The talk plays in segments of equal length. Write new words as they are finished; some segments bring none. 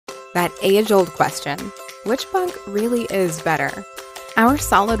That age-old question, which bunk really is better? Our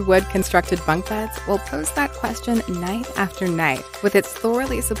solid wood constructed bunk beds will pose that question night after night with its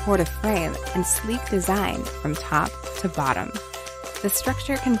thoroughly supportive frame and sleek design from top to bottom. The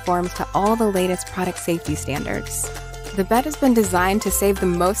structure conforms to all the latest product safety standards. The bed has been designed to save the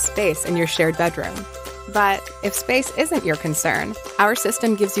most space in your shared bedroom. But if space isn't your concern, our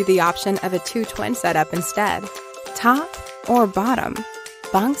system gives you the option of a 2-twin setup instead. Top or bottom,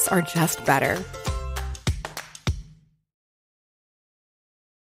 bunks are just better.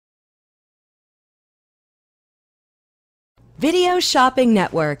 Video Shopping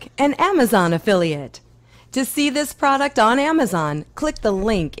Network, an Amazon affiliate. To see this product on Amazon, click the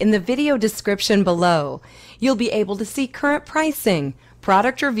link in the video description below. You'll be able to see current pricing,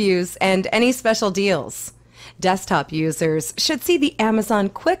 product reviews, and any special deals. Desktop users should see the Amazon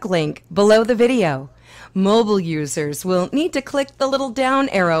quick link below the video. Mobile users will need to click the little down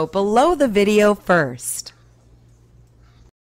arrow below the video first.